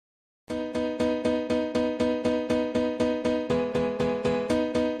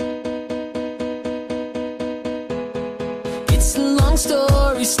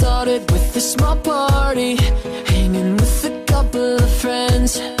story started with a small party, hanging with a couple of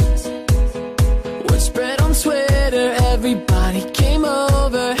friends. Word spread on Twitter, everybody came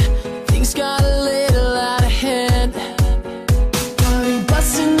over. Things got a little out of hand. Party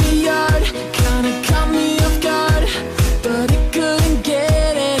bus in the yard kinda caught me off guard, but it couldn't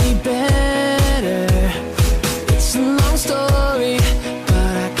get any better. It's a long story,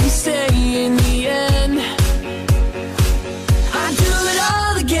 but I can say in the end, I'd do it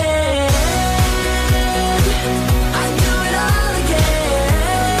all again. I'd do it all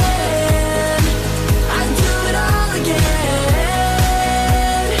again. I'd do it all again.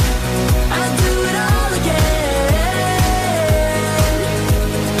 I'd do it all again.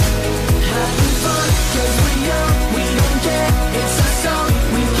 Having fun 'cause we're young, we don't care. It's our song,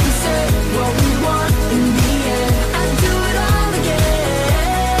 we can say what we want in the end. I'd do it all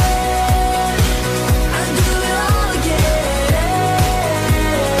again. I'd do it all again.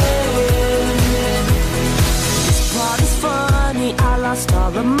 This part is funny, I lost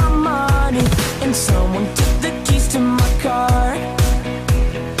all of my money, and someone took the keys to my car.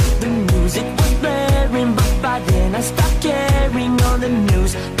 The music was blaring, but by then I stopped caring. On the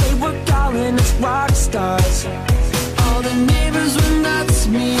news, they were calling us rock stars. All the neighbors were nuts,